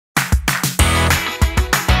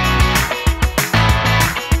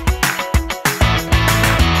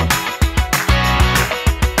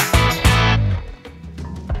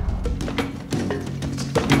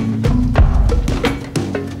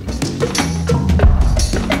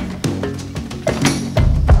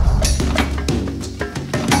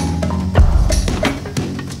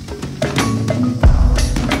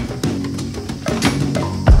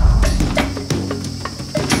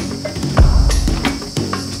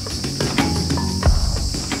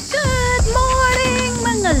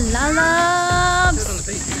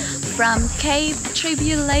from Cape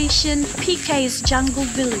Tribulation PK's Jungle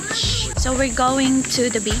Village. So we're going to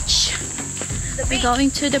the beach. We're going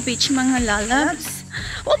to the beach, mga lalabs.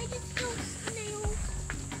 Oh!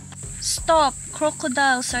 Stop!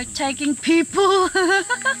 Crocodiles are taking people.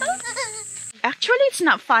 Actually, it's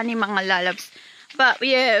not funny, mga lalabs. But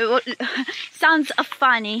yeah, sounds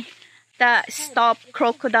funny that stop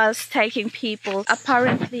crocodiles taking people.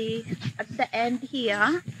 Apparently, at the end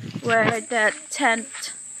here, where the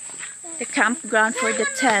tent, the campground for the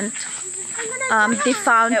tent, they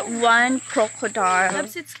found one crocodile.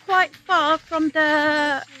 It's quite far from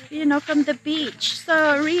the, from the beach.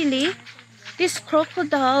 So really, these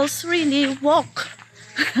crocodiles really walk.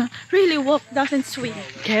 Really walk, doesn't swim.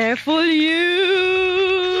 Careful, you!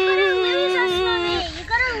 You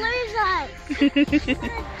gotta lose us!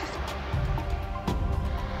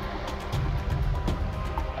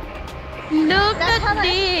 Look at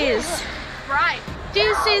this! Right.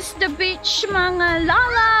 This is the beach, mga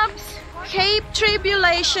lalabs! Cape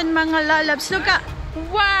Tribulation, mga lalabs. Look at,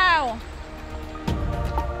 wow!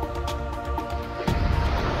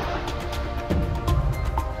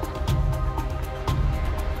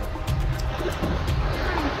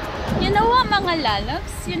 You know what, mga lalabs?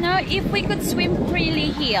 If we could swim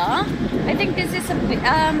freely here, I think this is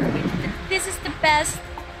the best.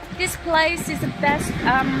 This place is the best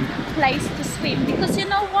place to swim, because you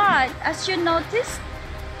know what? As you notice,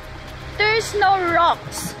 there's no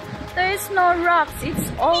rocks. There's no rocks.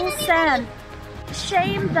 It's all sand.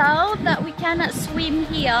 Shame though that we cannot swim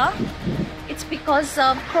here. It's because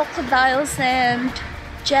of crocodiles and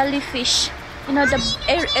jellyfish. The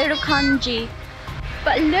erukanji.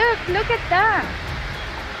 But look at that.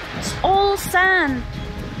 It's all sand.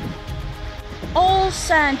 All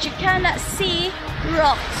sand. You cannot see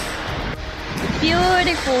rocks.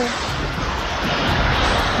 Beautiful.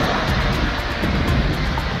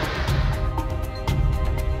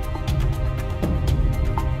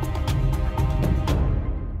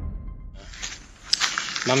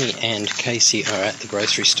 Mummy and Casey are at the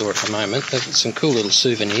grocery store at the moment. They've got some cool little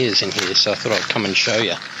souvenirs in here, so I thought I'd come and show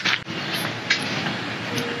you.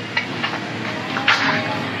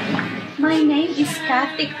 My name is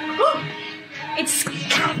Kathy. It's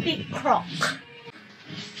Kathy Croc.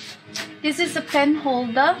 This is a pen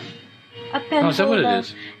holder. A pen holder. Is that what it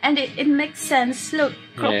is? And it makes sense. Look,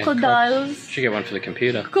 crocodiles. Should get one for the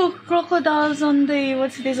computer. Crocodiles on the,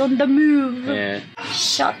 what's this, on the move. Yeah.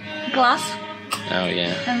 Shot glass. Oh,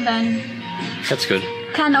 yeah. And then... That's good.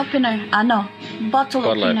 Can opener. No. Bottle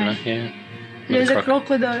opener. Yeah. There's a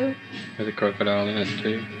crocodile. There's a crocodile in it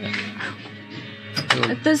too. Yeah.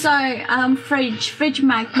 These are fridge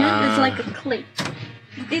magnet. It's like a clip.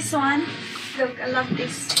 This one, look, I love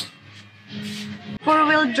this.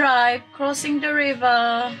 4-wheel drive, crossing the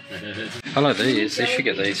river. I like these. They should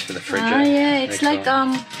get these for the fridge. Oh yeah, it's like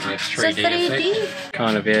yeah, it's 3D a 3D. effect.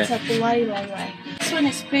 Kind of, yeah. It's like way. This one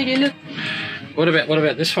is pretty. Look. What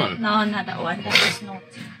about this one? No, not that one. That is not.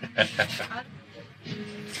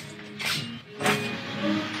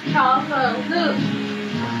 Powerful. Look.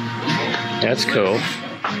 That's cool.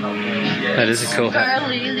 That is a cool hat.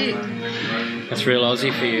 Girly, look. That's real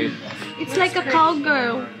Aussie for you. It's like a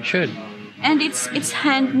cowgirl. You should. And it's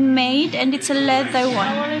handmade, and it's a leather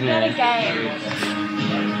one. Yeah.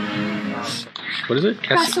 What is it?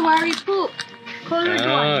 Cassowary poo. Colored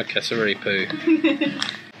one. Cassowary poo.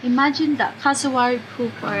 Imagine that cassowary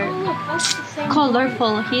poop are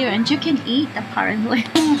colorful here, and you can eat apparently.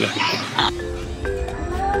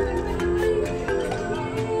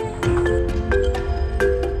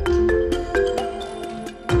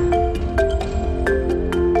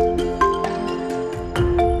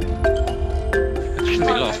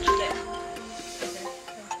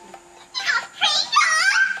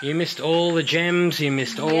 You missed all the gems, you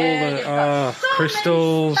missed all the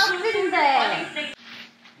crystals. There.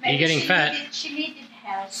 Are you getting fat? She needed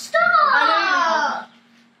help. Stop!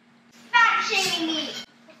 Fat shaming me!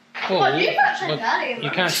 Well, you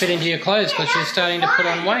can't fit into your clothes because you're starting to put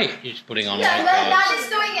on weight. You're just putting on weight. Dad is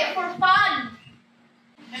doing it for fun!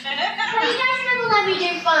 But you guys never let me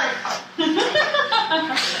do fun.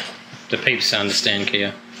 The peeps understand,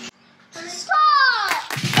 Kia.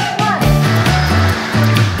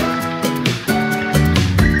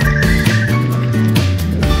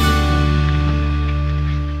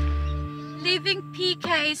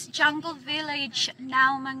 PK's Jungle Village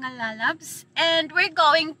now, mga lalabs, and we're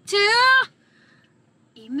going to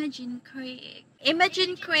Emmagen Creek.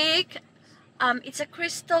 Emmagen Creek, it's a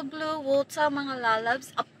crystal blue water, mga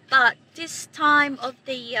lalabs, but this time of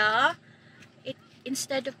the year,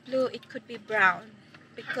 instead of blue, it could be brown.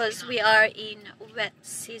 because we are in wet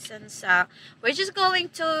season, so we're just going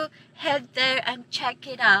to head there and check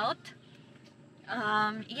it out.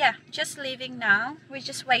 Yeah, just leaving now. We're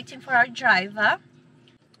just waiting for our driver.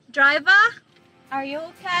 Driver, are you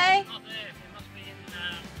okay? Not there. It must be in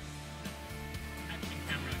action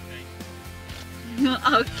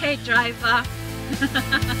camera, Okay, driver.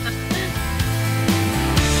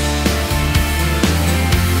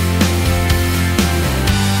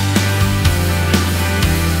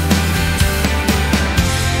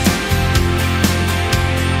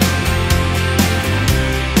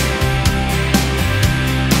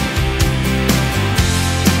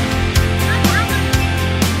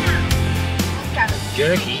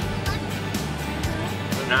 Jerky? I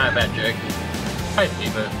don't know about jerky. Tasty,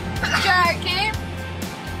 but... Jerky,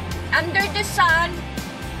 under the sun,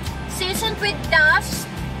 seasoned with dust,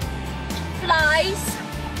 flies.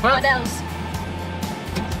 What else?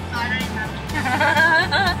 I don't remember.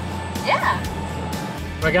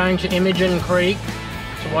 Yeah. We're going to Emmagen Creek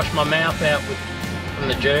to wash my mouth out from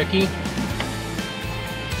the jerky.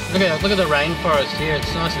 Look at the rainforest here.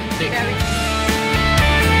 It's nice and thick.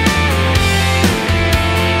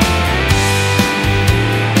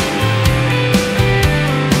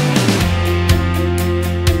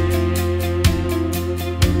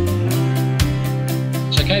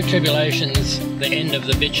 Cape Tribulation's the end of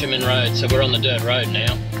the bitumen road, so we're on the dirt road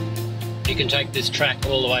now. You can take this track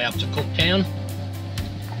all the way up to Cooktown,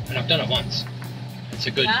 and I've done it once. It's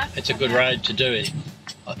a good road to do it,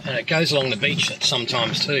 and it goes along the beach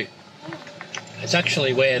sometimes too. It's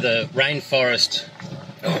actually where the rainforest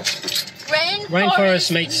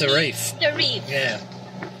meets the reef. The reef. Yeah.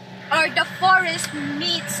 Or the forest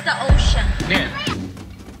meets the ocean. Yeah.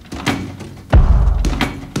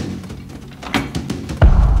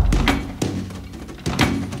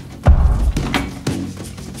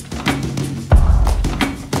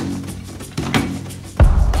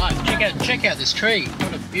 Check out this tree.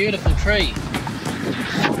 What a beautiful tree.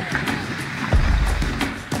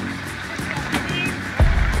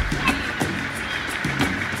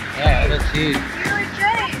 Yeah, that's huge.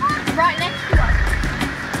 Right next to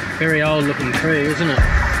us. Very old looking tree, isn't it?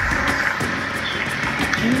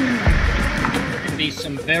 There can be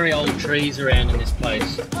some very old trees around in this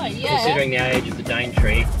place. Oh yeah. Considering the age of the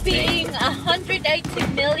Daintree. Being 180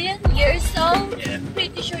 million years old, Yeah.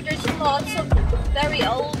 pretty sure there's lots of very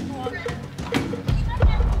old ones.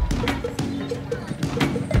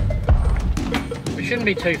 We shouldn't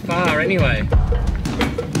be too far anyway.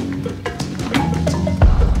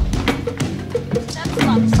 That's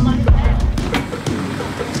lots like that.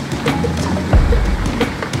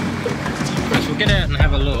 So we'll get out and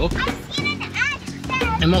have a look.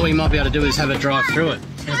 And what we might be able to do is have a drive through it.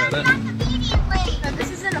 How about that? No,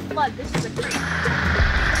 this isn't a flood, this is a creek.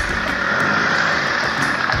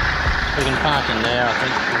 We can park in there, I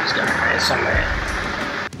think. Let's go there somewhere.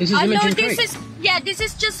 This is Emmagen Creek. This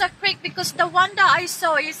is just a creek, because the one that I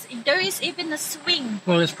saw is there is even a swing.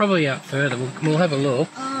 Well, it's probably out further. We'll have a look.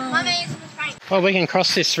 Mummy, it's right. Well, we can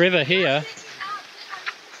cross this river here.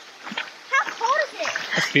 How cold is it?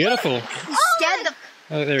 That's beautiful. You scared the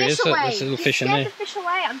Oh, there he is. fish away. There's a little You fish in scared there. the fish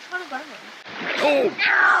away. I'm trying to go Oh!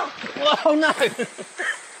 there. No! Oh no!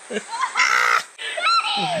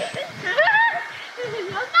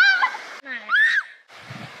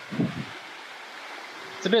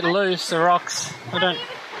 It's a bit loose, the rocks.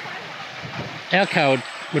 Our car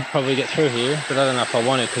would probably get through here, but I don't know if I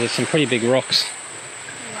want it because there's some pretty big rocks.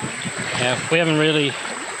 Yeah, we haven't really...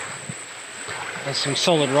 There's some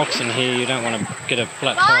solid rocks in here, you don't want to get a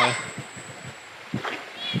flat tire.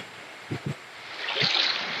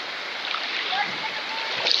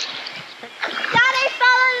 Daddy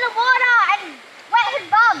fell in the water and wet his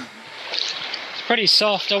bum. It's pretty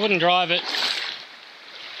soft, I wouldn't drive it.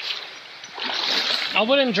 I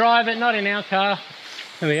wouldn't drive it, not in our car.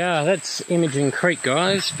 There we are, that's Emmagen Creek,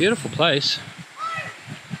 guys. Beautiful place.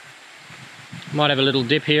 Might have a little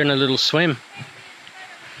dip here and a little swim.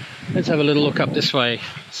 Let's have a little look up this way,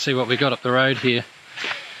 see what we got up the road here.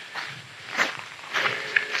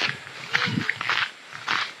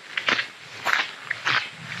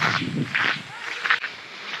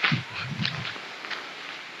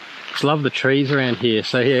 Just love the trees around here,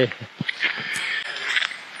 so yeah.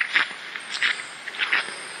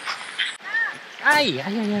 Hey, hey,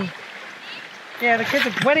 hey, hey. Yeah, the kids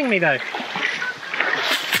are wetting me though.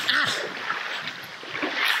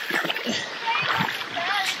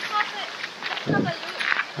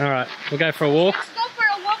 Alright, we'll go for a walk. Let's go for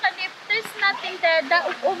a walk, and if there's nothing there,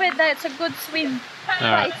 that over there, it's a good swim.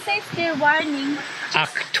 Alright. It says there warning.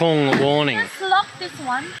 Achtung warning. Let's lock this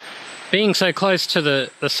one. Being so close to the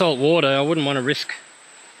salt water, I wouldn't want to risk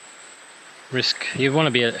risk. You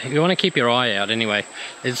want to keep your eye out anyway.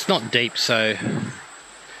 It's not deep, so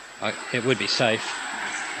it would be safe.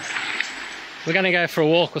 We're going to go for a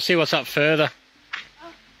walk. We'll see what's up further.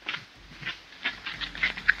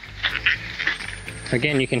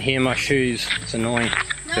 Again, you can hear my shoes. It's annoying.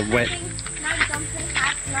 They're wet.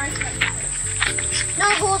 No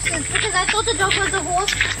horses, because I thought the dog was a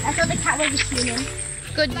horse. I thought the cat was a human.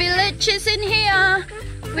 Good villages in here.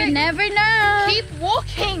 We never know. Keep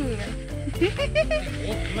walking.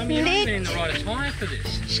 Maybe you're not in the right attire for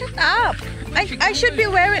this. Shut up. I should be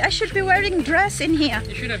wearing dress in here.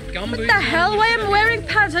 You should have gumboots. What the hell? Why am I wearing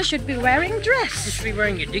pants? I should be wearing You dress. should be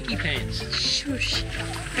wearing your dicky pants. Shush.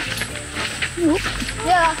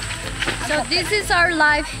 Yeah. So this is our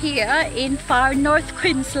life here in far North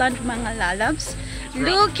Queensland, mga lalabs.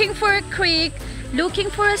 Looking for a creek, looking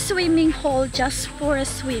for a swimming hole just for a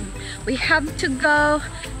swim. We have to go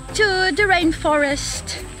to the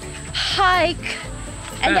rainforest, hike,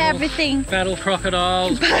 and everything. Battle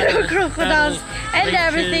crocodiles. Battle crocodiles and leeches.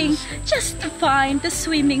 everything just to find the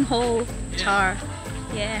swimming hole. Char.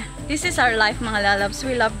 Yeah, this is our life, mga lalabs.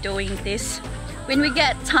 We love doing this. When we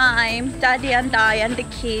get time, Daddy and I and the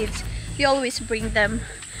kids, we always bring them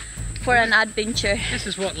for an adventure. This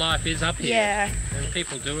is what life is up here. Yeah. And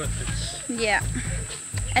people do it. Yeah.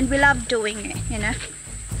 And we love doing it, you know.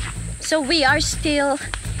 So we are still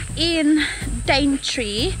in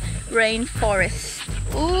Daintree Rainforest.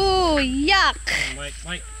 Ooh, yuck.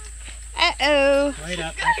 Wait. Uh-oh. Wait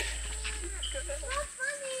up.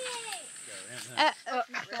 Uh-oh.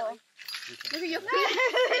 Look at your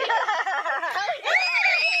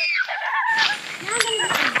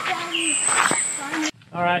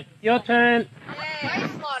All right, your turn.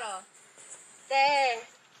 There.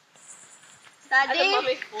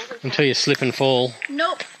 Daddy? Until you slip and fall.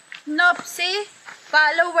 Nope. Nope. See?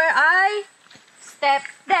 Follow where I step.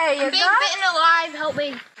 There you being go. bitten alive, help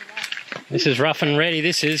me. This is rough and ready.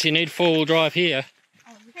 This is. You need four-wheel drive here.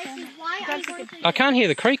 Why are you going to... I can't hear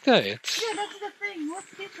the creek though. It's... Yeah, that's the thing.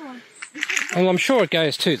 What's this one? Well, I'm sure it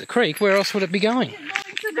goes to the creek. Where else would it be going? Going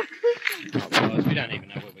to the creek. Oh, guys, we don't even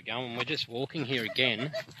know where we're going. We're just walking here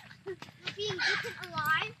again. Being bitten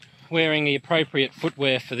alive? Wearing the appropriate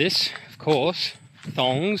footwear for this, of course.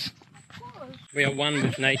 Thongs. We are one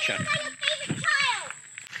with nature.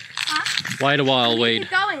 Wait a while weed.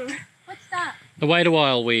 Going. What's that? The wait a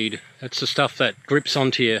while weed. That's the stuff that grips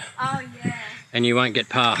onto you Oh, yeah. and you won't get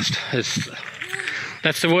past.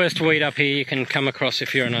 That's the worst weed up here you can come across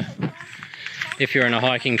if you're in a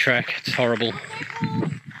hiking track. It's horrible.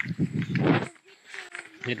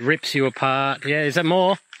 It rips you apart. Yeah, is that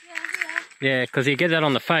more? Yeah, because you get that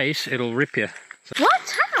on the face, it'll rip you. So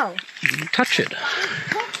What? How? touch it.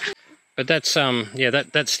 But that's yeah,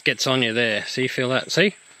 that gets on you there. See, feel that?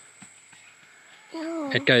 See?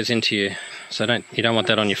 It goes into you. So you don't want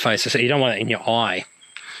that on your face. You don't want it in your eye.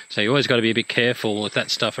 So you always got to be a bit careful with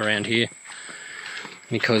that stuff around here,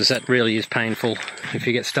 because that really is painful if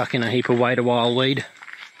you get stuck in a heap of wait a while weed.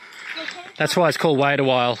 That's why it's called wait a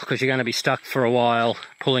while, because you're going to be stuck for a while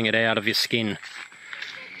pulling it out of your skin.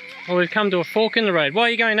 Well, we've come to a fork in the road. Why are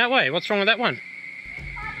you going that way? What's wrong with that one?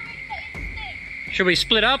 Should we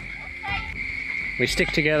split up? We stick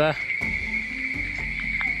together.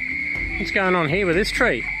 What's going on here with this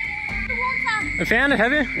tree? We found it,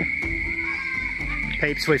 have you?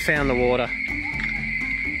 Peeps, we found the water.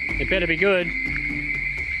 It better be good.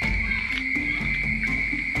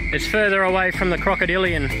 It's further away from the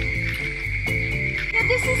crocodilian. Yeah,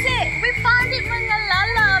 this is it. We found it, mga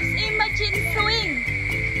lalabs. Emmagen Creek.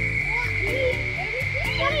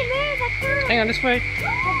 Hang on, just wait.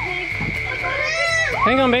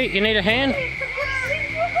 Hang on, mate. You need a hand?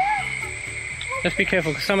 Just be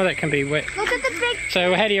careful, because some of that can be wet. Look at the big...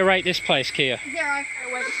 So how do you rate this place, Kia? 0. I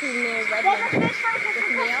went to near Redmond.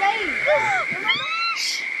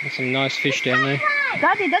 There's some nice fish down there.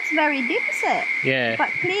 Daddy, that's very deep, is it? Yeah. But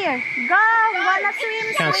clear. Go, wanna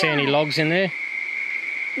swim? Can't see any logs in there.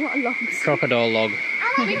 What logs? Crocodile log.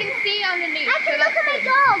 We can see underneath. I can look at my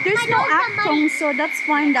dog. There's no actong, so that's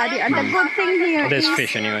fine, Daddy. And the good thing here There's is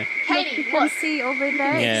fish anyway. Katie, you can see over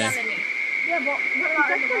there. Yeah. underneath. Yeah, but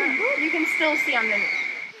you can still see underneath.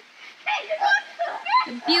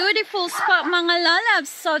 Beautiful spot, mga lalabs.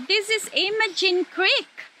 So this is Emmagen Creek.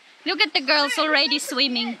 Look at the girls already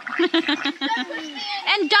swimming.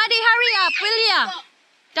 And Daddy, hurry up, will ya?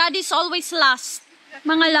 Daddy's always last.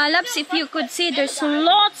 Mga lalabs, if you could see, there's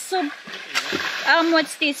lots of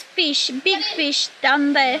what's this fish? Big fish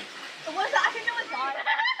down there. What's that? I can do it.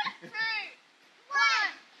 3, 2,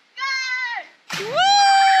 1, go! Woo!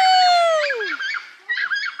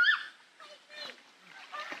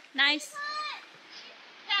 Nice.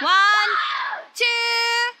 1, 2,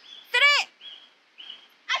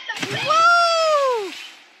 3. Woo!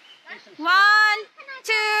 1,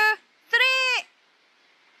 2, 3.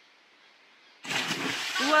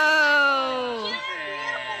 Whoa!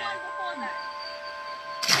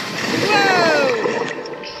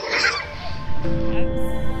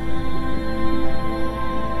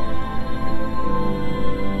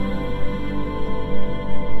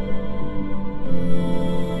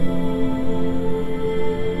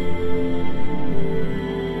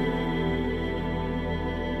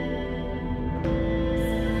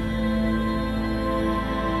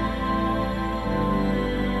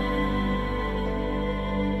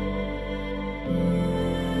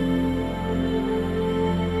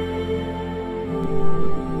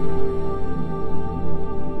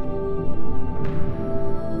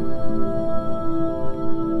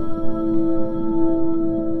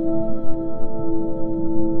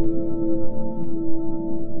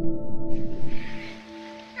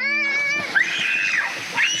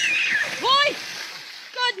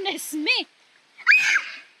 Me.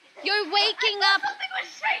 You're waking up.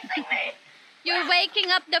 You're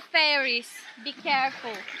waking up the fairies. Be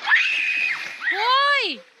careful.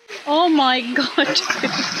 Why? Oh my god.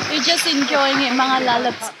 You're just enjoying it, mga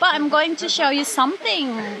lalabs. But I'm going to show you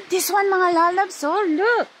something. This one, mga lalabs. Oh,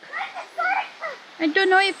 look. I don't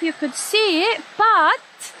know if you could see it,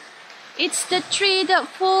 but it's the tree that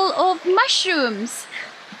full of mushrooms.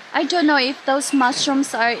 I don't know if those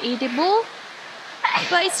mushrooms are edible.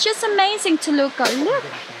 But it's just amazing to look at. Look.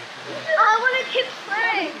 I want to keep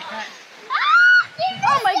playing.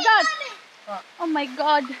 Oh my god. Oh my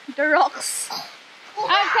god. The rocks.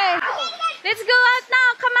 Okay. Let's go out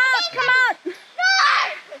now. Come out. Come out.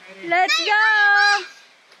 Let's go.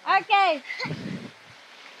 Okay.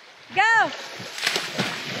 Go.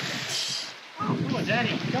 Come on,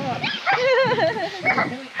 Daddy. Come on.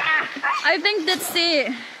 I think that's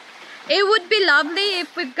it. It would be lovely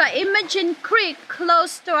if we've got Emmagen Creek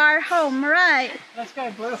close to our home, right? Let's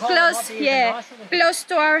go Blue Hole. Close, yeah, close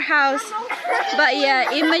to our house. But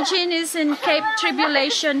yeah, Emmagen is in Cape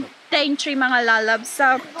Tribulation, Daintree, mga lalabs.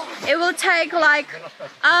 So it will take like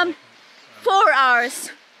 4 hours.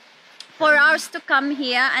 4 hours to come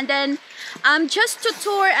here, and then just to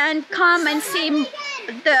tour and come and see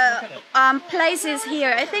the places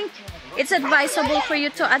here. I think it's advisable for you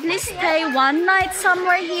to at least stay 1 night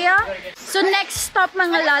somewhere here. So next stop,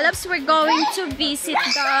 mga lalabs, we're going to visit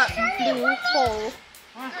the Blue Hole.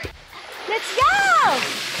 Let's go!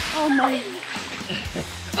 Oh my.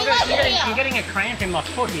 I'm getting a cramp in my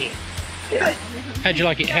foot here. How'd you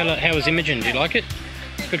like it? How was Emmagen? Do you like it?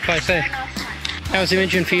 Good place there. How was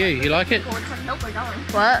Emmagen for you? You like it?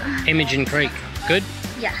 What? Emmagen Creek. Good?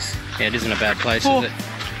 Yes. Yeah, it isn't a bad place, is it?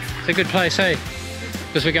 It's a good place, eh?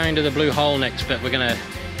 Because we're going to the Blue Hole next, but we're gonna.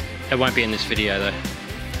 It won't be in this video though.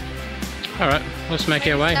 All right, let's make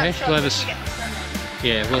our way. Hey, we'll have us.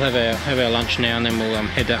 Yeah, we'll have our lunch now, and then we'll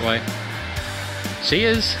head that way. See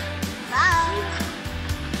yous.